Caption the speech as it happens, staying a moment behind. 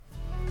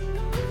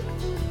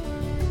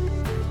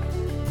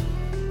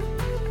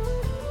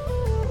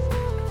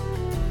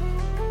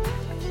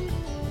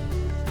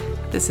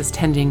This is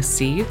Tending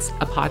Seeds,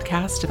 a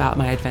podcast about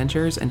my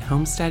adventures in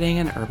homesteading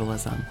and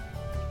herbalism.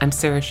 I'm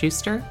Sarah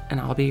Schuster,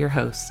 and I'll be your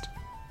host.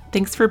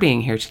 Thanks for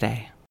being here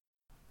today.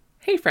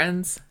 Hey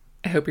friends,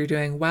 I hope you're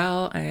doing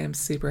well. I am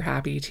super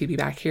happy to be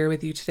back here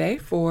with you today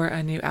for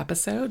a new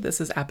episode.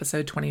 This is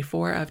episode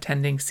 24 of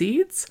Tending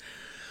Seeds.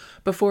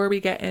 Before we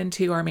get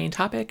into our main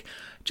topic,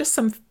 just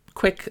some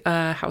quick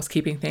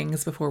housekeeping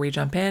things before we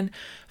jump in.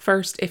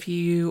 First, if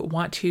you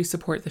want to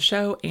support the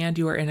show and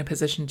you are in a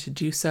position to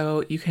do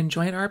so, you can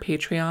join our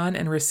Patreon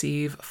and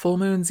receive full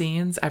moon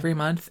zines every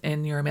month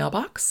in your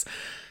mailbox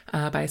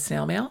by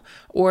snail mail,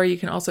 or you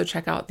can also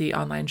check out the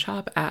online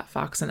shop at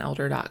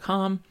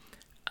foxandelder.com.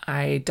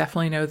 I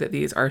definitely know that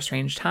these are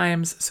strange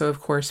times, so of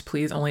course,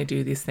 please only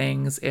do these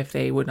things if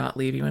they would not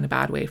leave you in a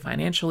bad way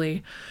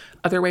financially.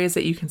 Other ways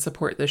that you can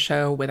support the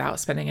show without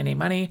spending any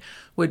money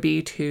would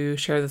be to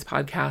share this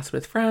podcast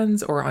with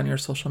friends or on your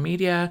social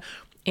media,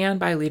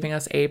 and by leaving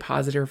us a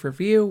positive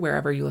review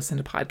wherever you listen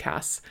to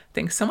podcasts.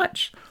 Thanks so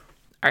much.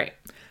 All right,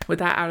 with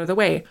that out of the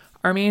way,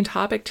 our main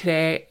topic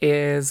today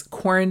is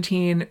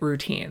quarantine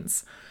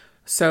routines.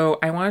 So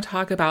I want to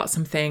talk about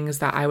some things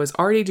that I was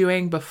already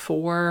doing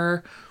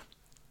before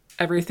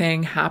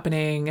everything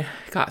happening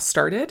got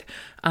started,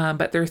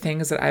 but there are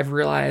things that I've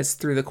realized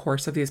through the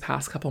course of these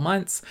past couple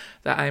months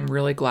that I'm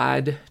really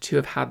glad to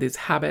have had these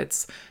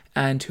habits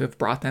and to have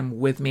brought them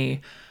with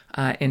me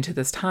into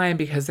this time,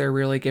 because they're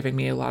really giving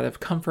me a lot of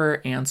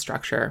comfort and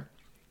structure.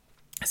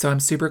 So I'm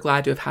super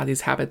glad to have had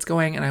these habits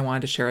going, and I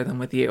wanted to share them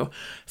with you.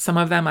 Some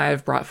of them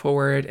I've brought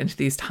forward into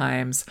these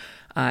times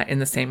in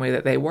the same way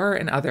that they were,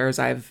 and others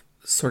I've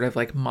sort of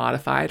like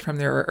modified from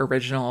their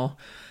original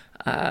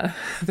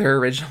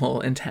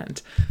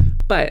intent.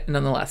 But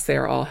nonetheless, they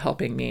are all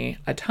helping me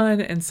a ton,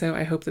 and so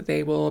I hope that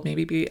they will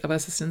maybe be of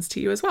assistance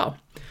to you as well.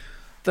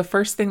 The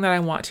first thing that I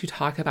want to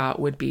talk about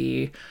would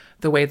be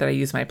the way that I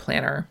use my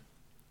planner.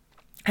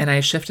 And I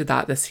shifted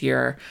that this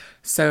year.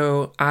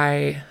 So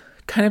I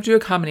kind of do a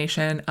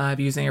combination of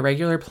using a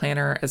regular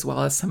planner as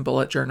well as some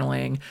bullet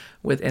journaling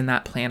within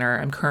that planner.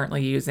 I'm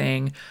currently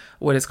using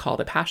what is called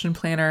a passion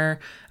planner.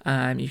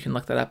 You can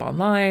look that up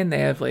online. They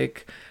have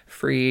like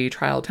free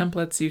trial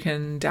templates you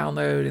can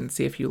download and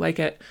see if you like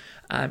it.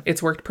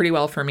 It's worked pretty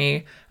well for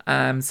me.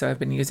 So I've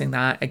been using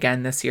that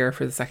again this year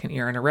for the second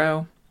year in a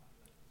row.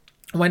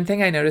 One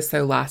thing I noticed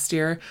though last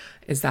year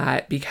is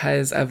that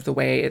because of the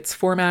way it's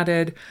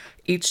formatted,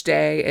 each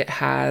day it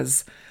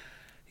has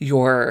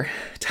your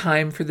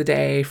time for the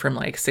day from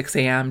like 6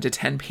 a.m. to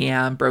 10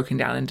 p.m. broken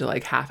down into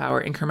like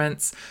half-hour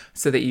increments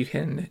so that you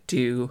can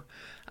do,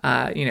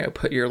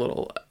 put your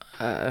little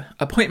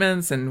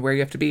appointments and where you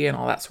have to be and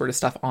all that sort of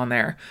stuff on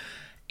there.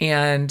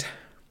 And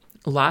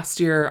last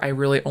year, I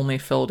really only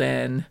filled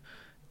in,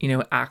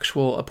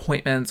 actual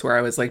appointments where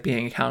I was like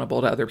being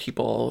accountable to other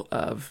people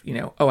of,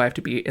 I have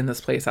to be in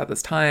this place at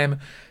this time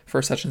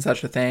for such and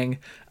such a thing.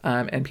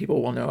 And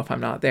people will know if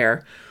I'm not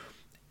there.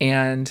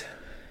 And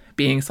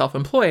being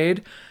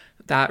self-employed,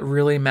 that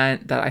really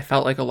meant that I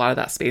felt like a lot of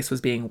that space was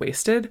being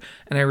wasted,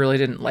 and I really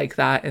didn't like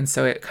that. And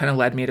so it kind of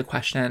led me to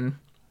question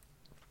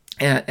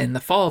in the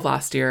fall of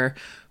last year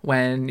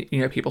when,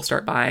 people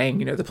start buying,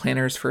 the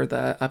planners for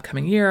the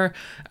upcoming year.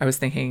 I was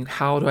thinking,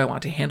 how do I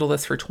want to handle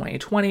this for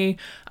 2020?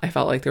 I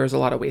felt like there was a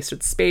lot of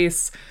wasted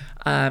space.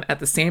 At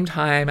the same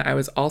time, I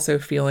was also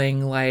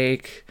feeling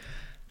like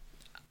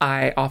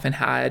I often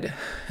had,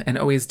 and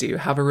always do,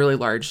 have a really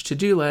large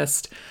to-do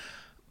list,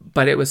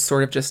 but it was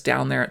sort of just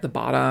down there at the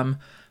bottom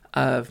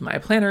of my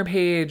planner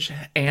page.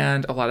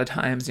 And a lot of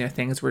times,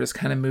 things were just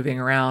kind of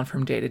moving around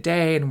from day to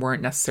day and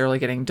weren't necessarily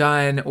getting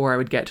done. Or I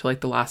would get to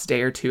like the last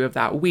day or two of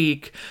that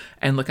week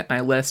and look at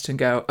my list and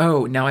go,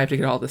 oh, now I have to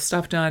get all this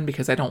stuff done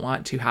because I don't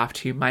want to have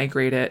to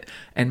migrate it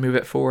and move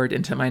it forward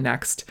into my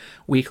next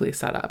weekly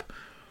setup.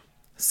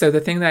 So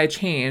the thing that I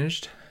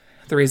changed,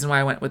 the reason why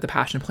I went with the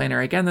Passion Planner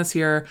again this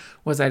year,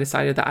 was I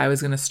decided that I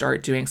was going to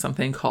start doing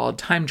something called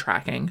time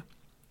tracking,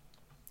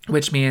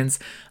 which means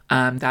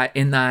that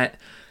in that,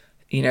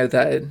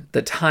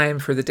 the time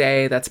for the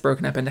day that's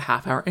broken up into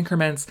half-hour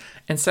increments,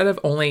 instead of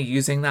only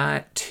using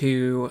that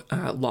to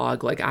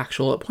log like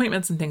actual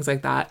appointments and things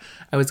like that,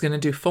 I was going to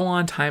do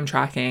full-on time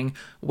tracking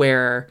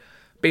where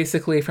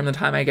basically from the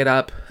time I get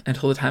up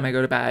until the time I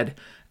go to bed,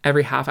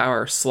 every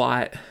half-hour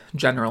slot,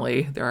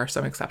 generally, there are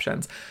some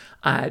exceptions,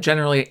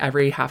 generally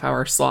every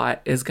half-hour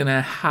slot is going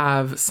to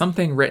have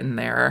something written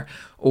there,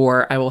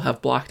 or I will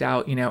have blocked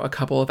out, a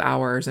couple of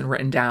hours and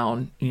written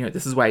down,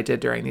 this is what I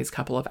did during these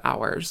couple of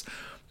hours.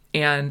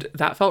 And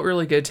that felt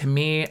really good to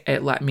me.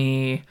 It let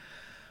me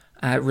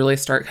really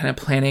start kind of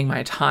planning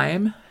my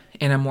time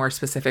in a more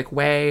specific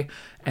way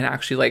and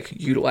actually like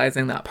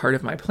utilizing that part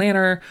of my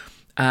planner.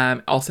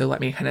 Also let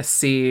me kind of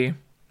see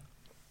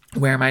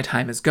where my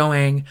time is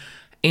going.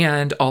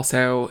 And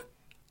also,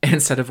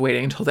 instead of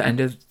waiting until the end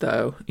of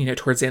the,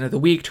 towards the end of the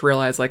week to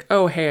realize like,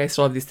 oh, hey, I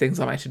still have these things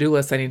on my to-do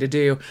list I need to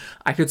do,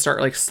 I could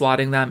start like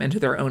slotting them into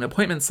their own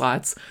appointment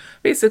slots,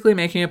 basically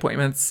making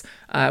appointments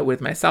with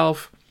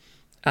myself.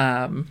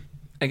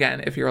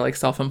 Again, if you're like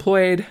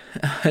self-employed,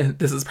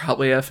 this is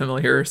probably a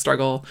familiar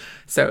struggle.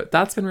 So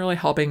that's been really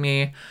helping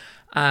me.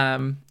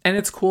 And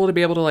it's cool to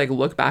be able to like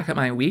look back at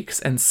my weeks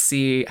and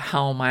see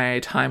how my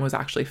time was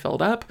actually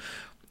filled up.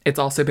 It's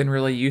also been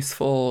really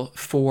useful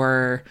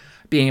for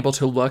being able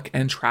to look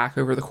and track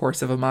over the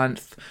course of a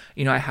month.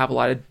 You know, I have a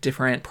lot of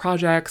different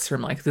projects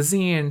from like the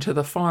zine to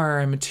the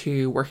farm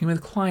to working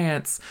with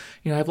clients.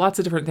 You know, I have lots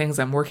of different things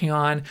I'm working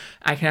on.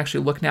 I can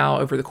actually look now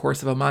over the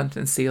course of a month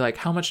and see like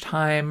how much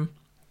time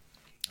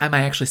am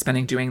I actually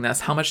spending doing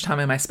this? How much time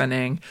am I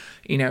spending,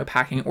 you know,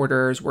 packing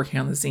orders, working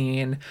on the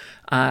zine,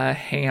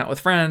 hanging out with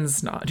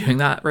friends, not doing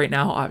that right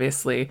now,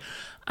 obviously.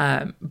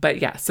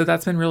 But yeah, so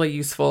that's been really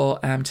useful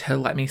to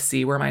let me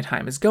see where my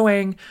time is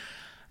going.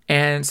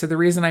 And so the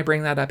reason I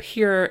bring that up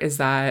here is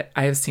that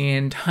I have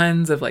seen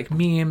tons of like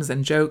memes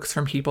and jokes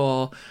from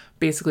people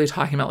basically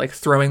talking about like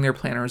throwing their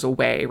planners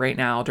away right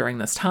now during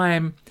this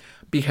time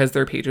because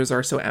their pages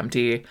are so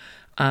empty.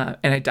 And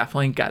I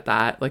definitely get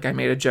that. Like I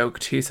made a joke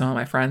to some of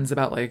my friends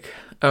about like,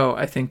 oh,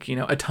 I think, you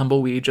know, a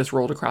tumbleweed just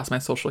rolled across my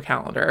social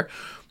calendar.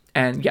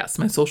 And yes,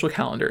 my social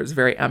calendar is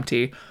very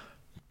empty,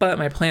 but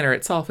my planner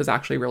itself is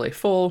actually really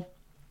full.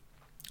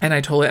 And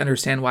I totally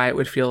understand why it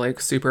would feel like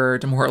super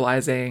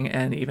demoralizing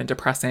and even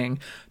depressing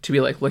to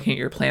be like looking at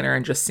your planner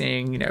and just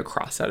seeing, you know,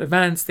 crossed out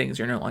events, things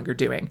you're no longer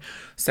doing.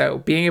 So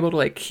being able to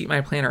like keep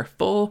my planner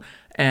full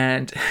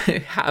and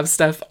have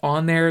stuff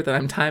on there that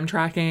I'm time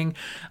tracking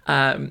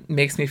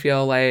makes me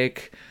feel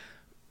like,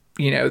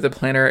 you know, the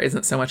planner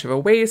isn't so much of a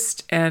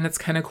waste. And it's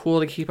kind of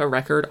cool to keep a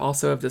record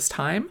also of this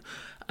time.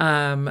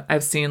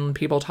 I've seen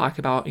people talk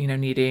about, you know,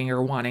 needing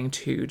or wanting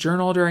to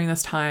journal during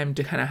this time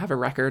to kind of have a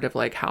record of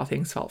like how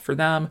things felt for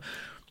them.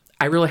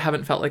 I really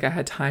haven't felt like I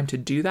had time to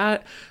do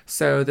that.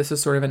 So this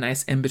is sort of a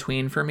nice in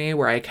between for me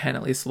where I can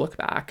at least look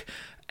back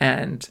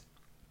and,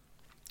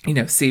 you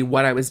know, see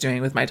what I was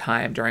doing with my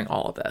time during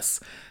all of this.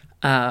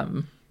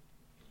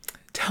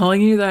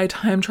 Telling you that I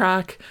time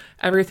track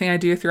everything I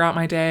do throughout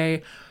my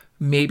day,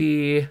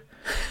 maybe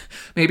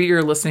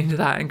you're listening to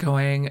that and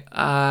going,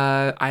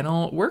 I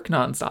don't work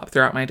nonstop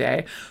throughout my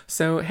day.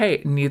 So,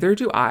 hey, neither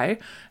do I.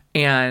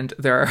 And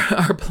there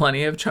are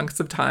plenty of chunks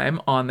of time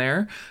on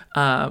there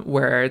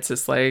where it's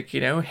just like,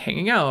 you know,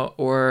 hanging out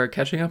or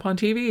catching up on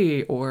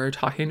TV or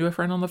talking to a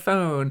friend on the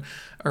phone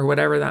or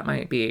whatever that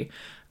might be.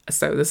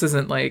 So this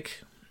isn't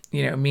like,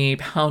 you know, me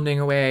pounding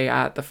away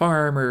at the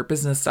farm or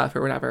business stuff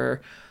or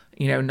whatever,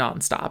 you know,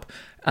 nonstop.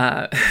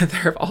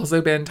 There have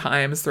also been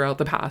times throughout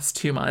the past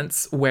 2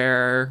 months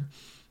where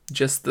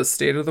just the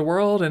state of the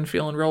world and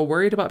feeling real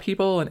worried about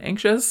people and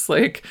anxious.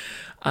 Like,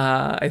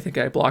 I think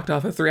I blocked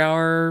off a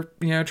 3-hour,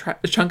 you know,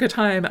 chunk of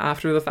time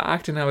after the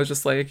fact. And I was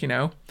just like, you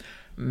know,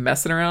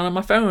 messing around on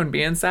my phone,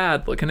 being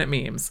sad, looking at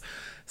memes.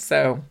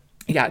 So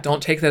yeah,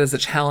 don't take that as a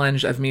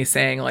challenge of me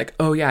saying like,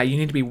 oh yeah, you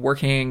need to be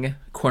working,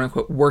 quote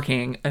unquote,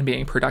 working and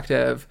being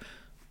productive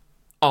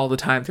all the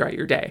time throughout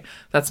your day.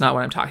 That's not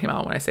what I'm talking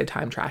about when I say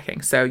time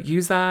tracking. So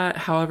use that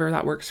however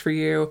that works for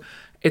you.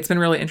 It's been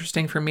really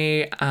interesting for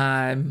me.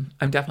 I'm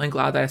definitely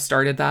glad that I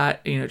started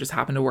that. You know, just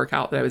happened to work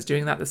out that I was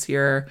doing that this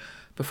year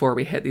before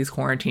we hit these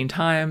quarantine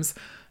times.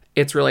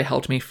 It's really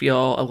helped me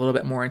feel a little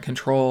bit more in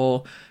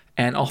control.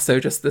 And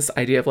also just this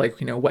idea of like,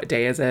 you know, what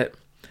day is it?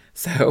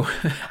 So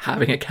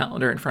having a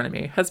calendar in front of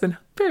me has been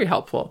very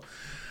helpful.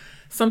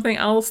 Something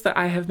else that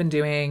I have been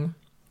doing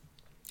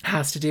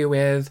has to do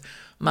with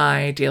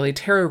my daily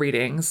tarot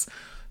readings.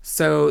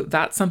 So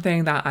that's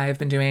something that I've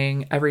been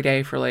doing every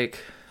day for like,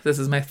 this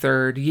is my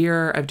 3rd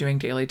year of doing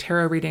daily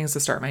tarot readings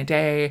to start my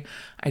day.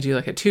 I do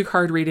like a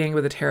 2-card reading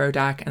with a tarot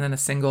deck and then a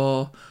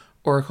single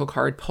oracle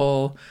card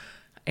pull.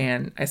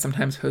 And I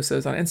sometimes post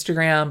those on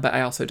Instagram, but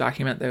I also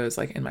document those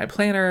like in my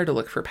planner to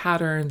look for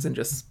patterns and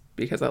just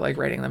because I like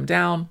writing them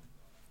down.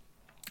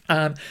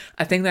 A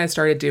thing that I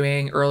started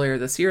doing earlier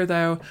this year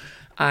though,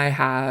 I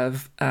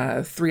have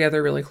 3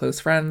 other really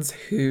close friends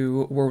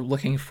who were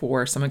looking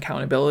for some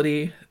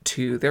accountability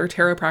to their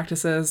tarot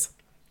practices.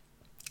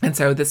 And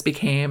so this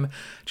became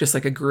just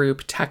like a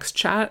group text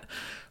chat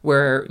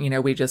where, you know,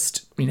 we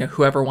just, you know,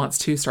 whoever wants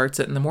to starts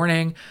it in the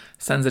morning,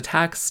 sends a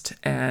text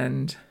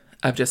and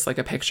of just like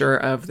a picture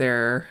of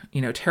their,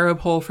 you know, tarot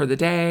pull for the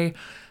day.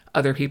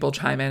 Other people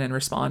chime in and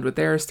respond with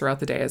theirs throughout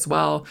the day as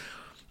well.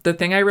 The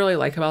thing I really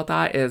like about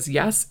that is,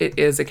 yes, it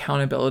is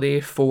accountability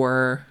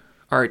for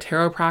our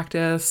tarot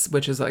practice,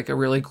 which is like a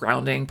really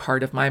grounding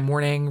part of my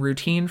morning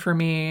routine for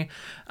me,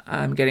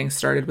 getting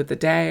started with the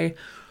day.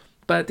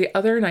 But the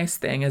other nice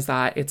thing is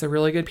that it's a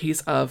really good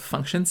piece of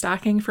function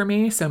stacking for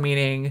me. So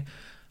meaning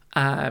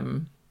not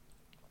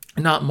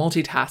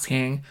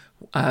multitasking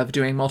of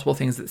doing multiple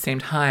things at the same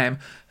time.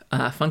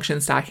 Function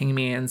stacking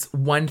means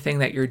one thing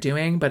that you're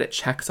doing, but it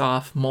checks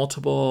off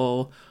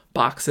multiple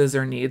boxes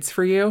or needs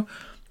for you.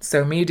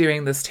 So me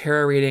doing this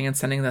tarot reading and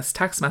sending this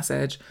text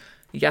message,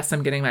 yes,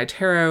 I'm getting my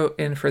tarot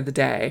in for the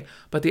day,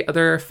 but the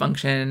other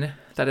function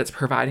that it's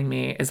providing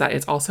me is that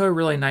it's also a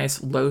really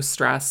nice low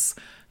stress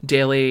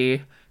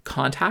daily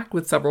contact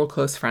with several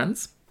close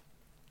friends.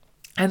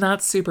 And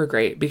that's super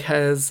great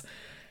because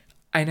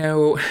I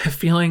know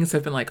feelings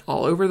have been like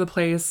all over the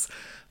place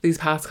these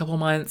past couple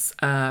months,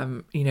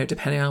 you know,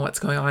 depending on what's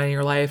going on in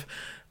your life.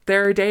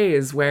 there are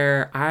days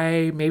where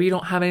I maybe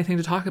don't have anything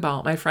to talk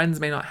about. My friends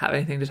may not have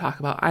anything to talk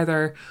about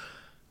either.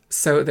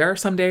 So there are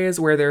some days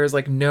where there's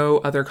like no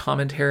other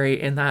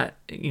commentary in that,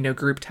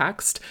 group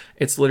text.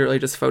 It's literally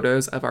just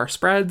photos of our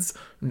spreads.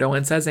 No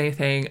one says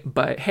anything,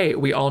 but hey,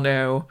 we all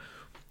know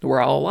we're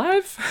all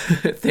alive.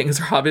 Things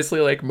are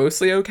obviously like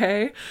mostly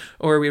okay,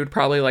 or we would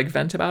probably like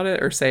vent about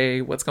it or say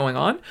what's going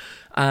on.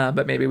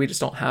 But maybe we just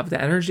don't have the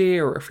energy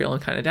or we're feeling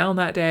kind of down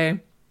that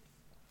day.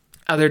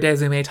 Other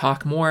days we may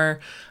talk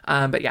more.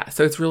 But yeah,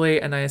 so it's really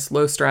a nice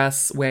low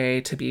stress way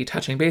to be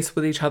touching base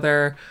with each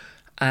other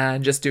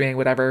and just doing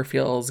whatever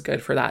feels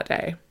good for that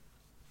day.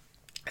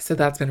 So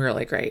that's been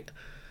really great.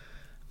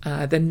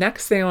 The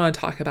next thing I want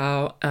to talk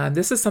about,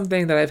 this is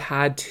something that I've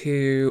had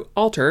to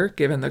alter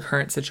given the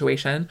current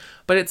situation,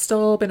 but it's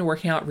still been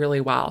working out really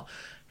well.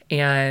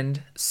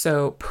 And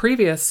so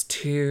previous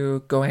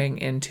to going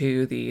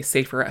into the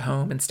safer at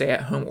home and stay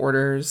at home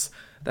orders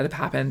that have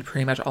happened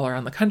pretty much all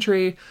around the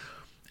country,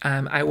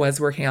 I was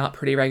working out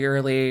pretty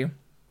regularly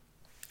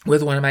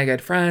with one of my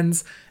good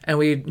friends, and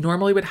we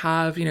normally would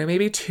have,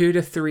 maybe 2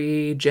 to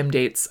 3 gym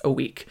dates a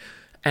week.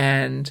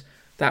 And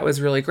that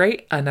was really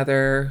great.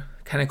 Another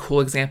kind of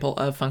cool example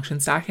of function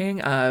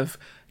stacking, of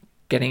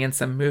getting in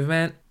some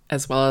movement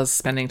as well as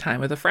spending time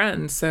with a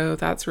friend. So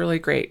that's really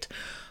great.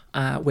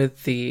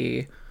 With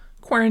the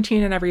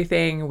quarantine and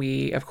everything,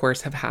 we of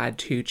course have had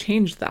to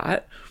change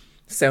that.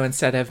 So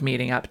instead of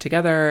meeting up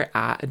together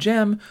at a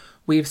gym,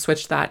 we've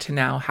switched that to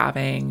now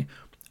having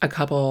a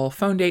couple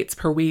phone dates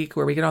per week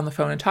where we get on the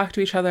phone and talk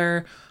to each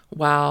other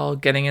while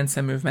getting in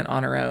some movement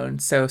on our own.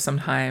 So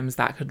sometimes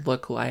that could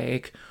look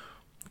like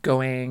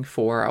going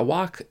for a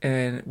walk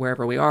in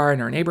wherever we are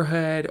in our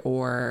neighborhood,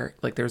 or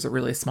like there's a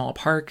really small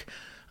park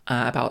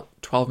about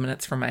 12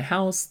 minutes from my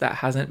house that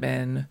hasn't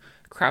been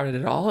crowded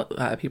at all.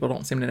 People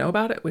don't seem to know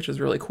about it, which is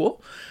really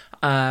cool.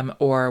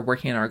 Or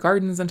working in our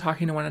gardens and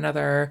talking to one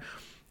another.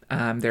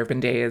 There have been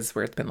days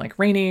where it's been like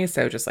rainy,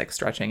 so just like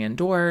stretching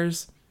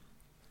indoors.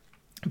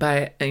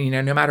 But,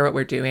 no matter what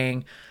we're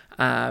doing,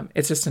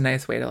 it's just a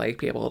nice way to like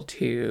be able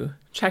to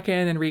check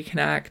in and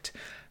reconnect,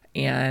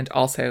 and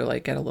also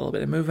like get a little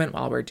bit of movement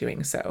while we're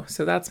doing so.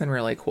 So that's been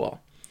really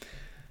cool.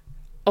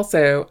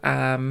 Also,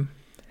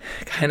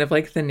 kind of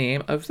like the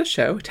name of the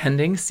show,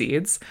 Tending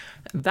Seeds,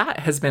 that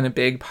has been a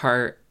big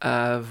part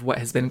of what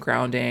has been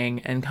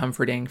grounding and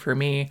comforting for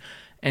me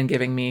and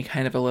giving me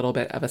kind of a little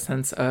bit of a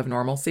sense of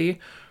normalcy.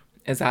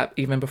 Is that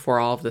even before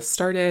all of this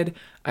started,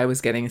 I was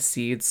getting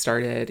seeds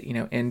started,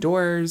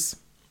 indoors,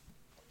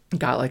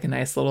 got like a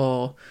nice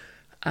little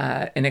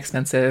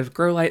inexpensive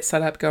grow light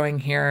setup going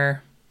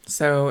here.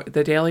 So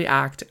the daily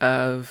act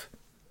of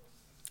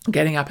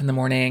getting up in the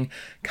morning,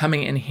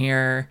 coming in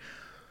here,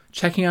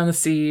 checking on the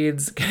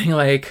seeds, getting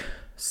like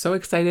so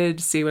excited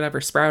to see whatever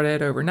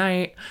sprouted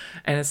overnight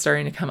and it's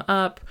starting to come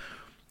up,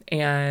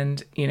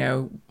 and,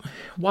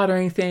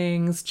 watering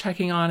things,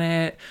 checking on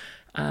it.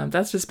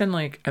 That's just been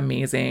like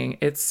amazing.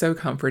 It's so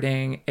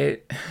comforting.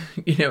 It,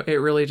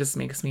 it really just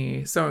makes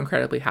me so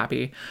incredibly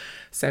happy.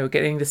 So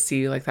getting to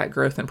see like that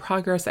growth and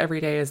progress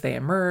every day as they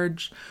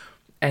emerge.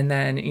 And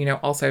then,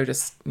 also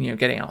just,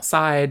 getting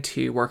outside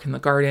to work in the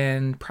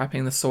garden,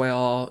 prepping the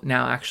soil,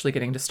 now actually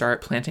getting to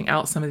start planting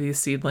out some of these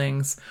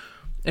seedlings.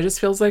 It just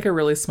feels like a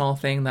really small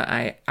thing that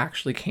I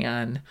actually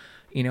can,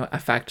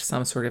 affect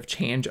some sort of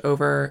change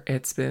over.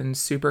 It's been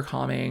super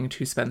calming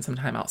to spend some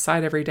time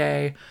outside every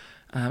day.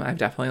 I've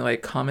definitely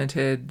like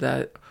commented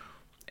that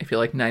I feel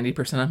like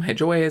 90% of my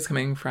joy is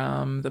coming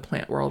from the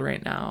plant world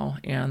right now.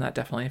 And that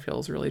definitely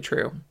feels really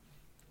true.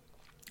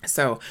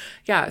 So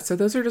yeah, so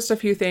those are just a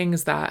few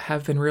things that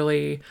have been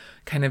really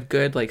kind of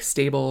good, like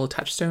stable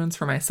touchstones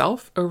for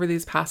myself over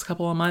these past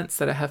couple of months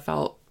that I have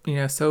felt,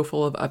 so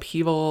full of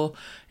upheaval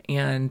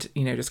and,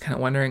 just kind of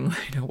wondering,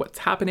 what's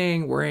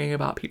happening, worrying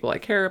about people I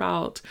care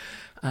about,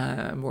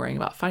 worrying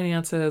about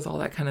finances, all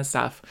that kind of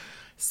stuff.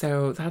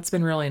 So that's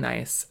been really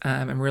nice.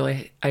 I've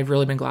really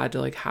been glad to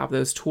like have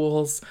those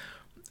tools.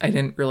 I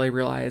didn't really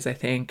realize, I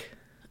think,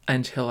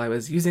 until I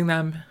was using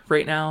them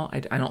right now. I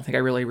don't think I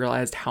really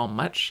realized how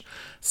much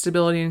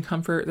stability and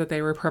comfort that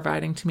they were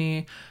providing to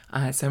me.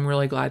 So I'm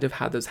really glad to have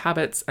had those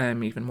habits.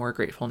 I'm even more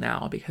grateful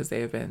now because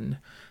they have been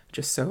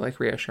just so like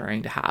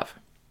reassuring to have.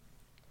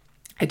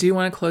 I do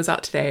want to close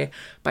out today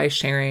by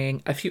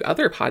sharing a few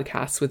other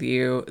podcasts with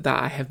you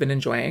that I have been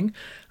enjoying.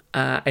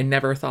 I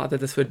never thought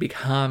that this would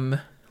become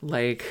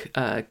like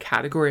a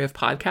category of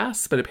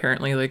podcasts, but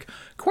apparently like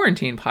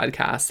quarantine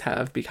podcasts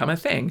have become a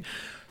thing.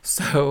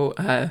 So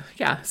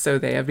so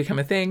they have become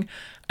a thing,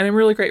 and I'm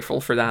really grateful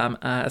for them,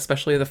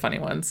 especially the funny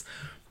ones.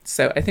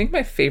 So I think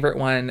my favorite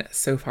one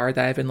so far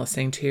that I've been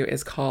listening to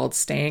is called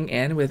Staying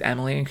In with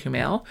Emily and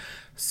Kumail.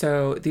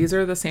 So these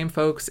are the same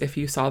folks if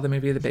you saw the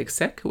movie The Big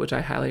Sick, which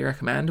I highly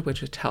recommend,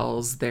 which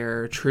tells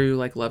their true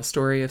like love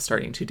story of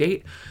starting to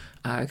date.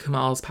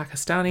 Kumail's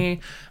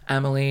Pakistani.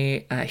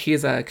 Emily,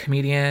 he's a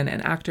comedian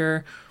and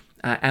actor.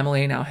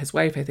 Emily, now his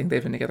wife, I think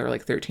they've been together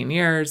like 13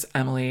 years.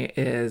 Emily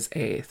is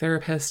a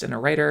therapist and a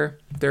writer.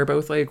 They're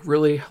both like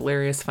really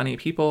hilarious, funny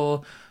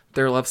people.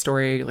 their love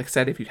story. Like I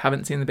said, if you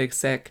haven't seen The Big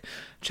Sick,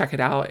 check it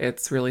out.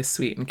 It's really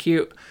sweet and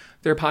cute.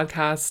 Their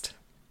podcast,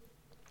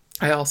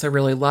 I also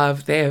really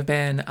love. They have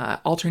been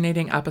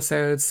alternating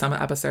episodes. Some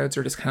episodes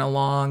are just kind of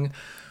long,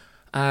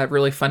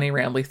 really funny,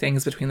 rambly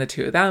things between the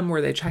two of them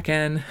where they check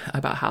in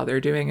about how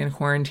they're doing in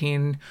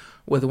quarantine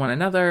with one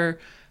another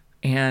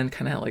and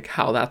kind of like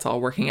how that's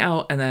all working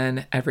out. And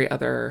then every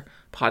other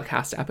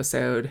podcast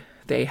episode,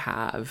 they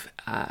have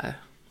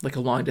like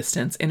a long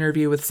distance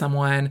interview with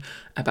someone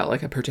about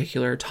like a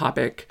particular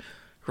topic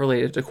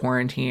related to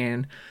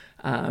quarantine.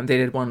 They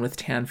did one with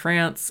Tan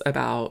France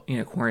about,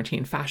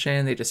 quarantine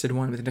fashion. They just did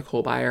one with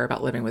Nicole Byer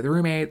about living with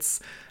roommates.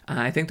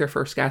 I think their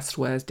first guest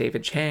was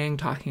David Chang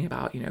talking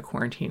about,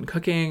 quarantine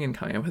cooking and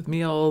coming up with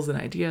meals and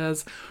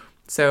ideas.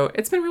 So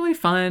it's been really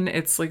fun.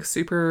 It's like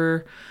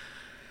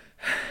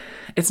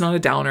it's not a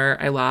downer.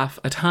 I laugh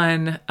a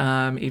ton.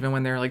 Even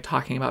when they're like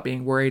talking about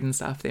being worried and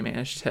stuff, they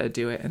managed to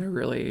do it in a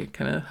really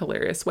kind of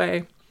hilarious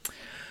way.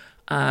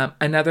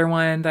 Another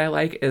one that I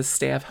like is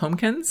Stay F.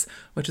 Homekins,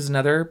 which is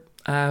another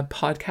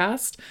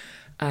podcast.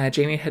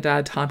 Janie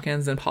Haddad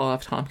Tompkins and Paul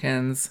F.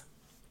 Tompkins,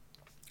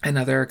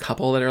 another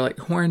couple that are like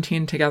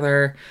quarantined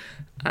together.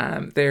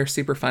 They're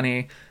super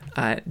funny.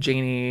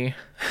 Janie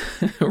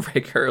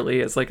regularly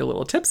is like a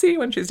little tipsy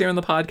when she's doing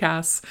the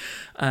podcasts.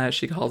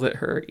 She calls it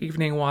her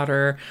evening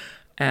water,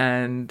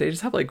 and they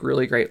just have like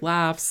really great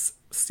laughs.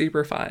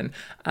 Super fun.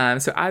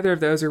 So either of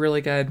those are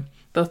really good.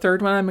 The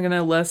third one I'm going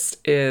to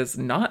list is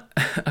not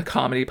a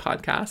comedy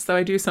podcast, though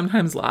I do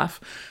sometimes laugh,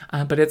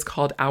 but it's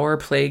called Our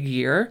Plague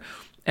Year,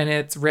 and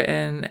it's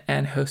written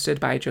and hosted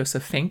by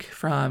Joseph Fink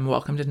from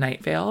Welcome to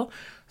Night Vale.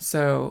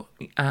 So,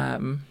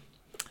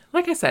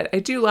 like I said, I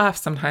do laugh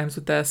sometimes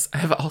with this.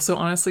 I've also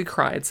honestly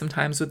cried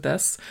sometimes with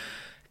this,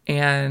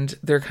 and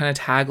their kind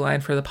of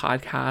tagline for the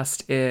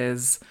podcast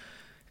is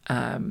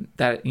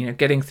that,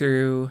 getting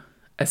through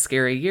a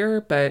scary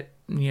year, but,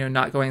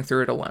 not going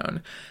through it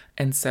alone.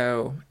 And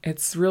so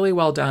it's really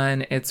well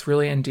done. It's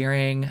really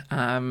endearing.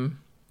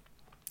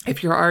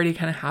 If you're already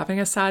kind of having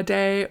a sad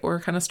day or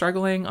kind of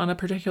struggling on a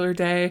particular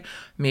day,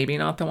 maybe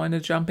not the one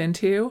to jump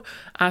into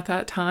at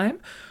that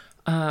time.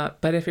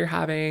 But if you're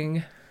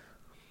having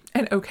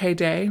an okay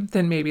day,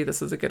 then maybe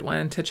this is a good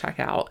one to check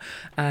out.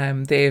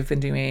 They've been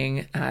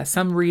doing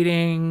some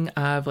reading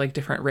of like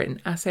different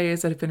written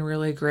essays that have been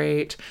really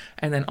great,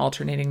 and then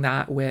alternating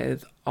that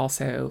with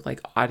also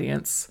like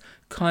audience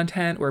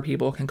content where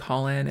people can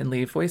call in and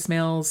leave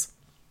voicemails.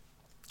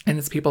 And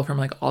it's people from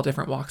like all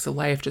different walks of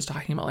life just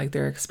talking about like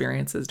their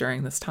experiences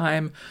during this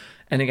time.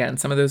 And again,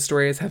 some of those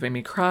stories have made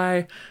me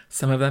cry.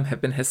 Some of them have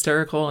been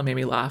hysterical and made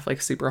me laugh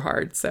like super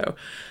hard. So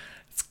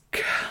it's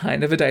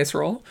kind of a dice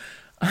roll.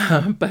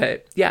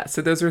 But yeah,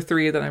 so those are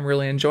three that I'm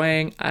really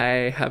enjoying.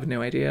 I have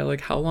no idea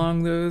like how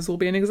long those will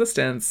be in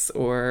existence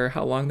or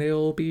how long they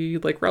will be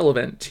like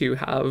relevant to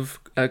have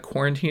a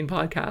quarantine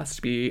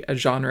podcast be a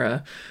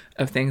genre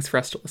of things for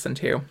us to listen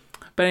to.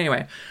 But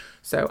anyway,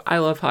 so I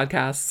love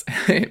podcasts.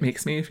 It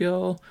makes me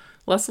feel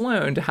less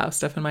alone to have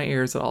stuff in my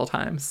ears at all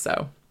times.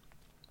 So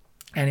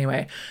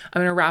anyway,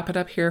 I'm going to wrap it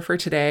up here for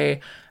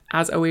today.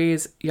 As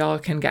always, y'all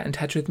can get in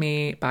touch with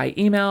me by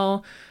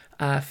email,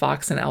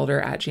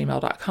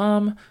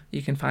 foxandelder@gmail.com.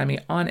 You can find me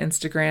on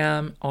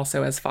Instagram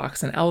also as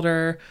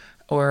foxandelder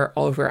or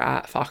over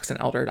at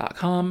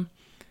foxandelder.com.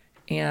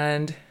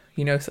 And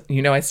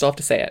I still have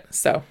to say it.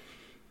 So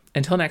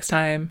until next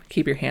time,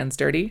 keep your hands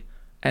dirty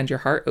and your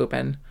heart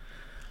open.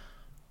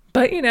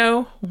 But,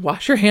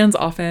 wash your hands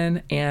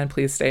often and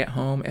please stay at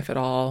home if at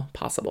all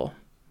possible.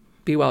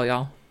 Be well,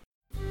 y'all.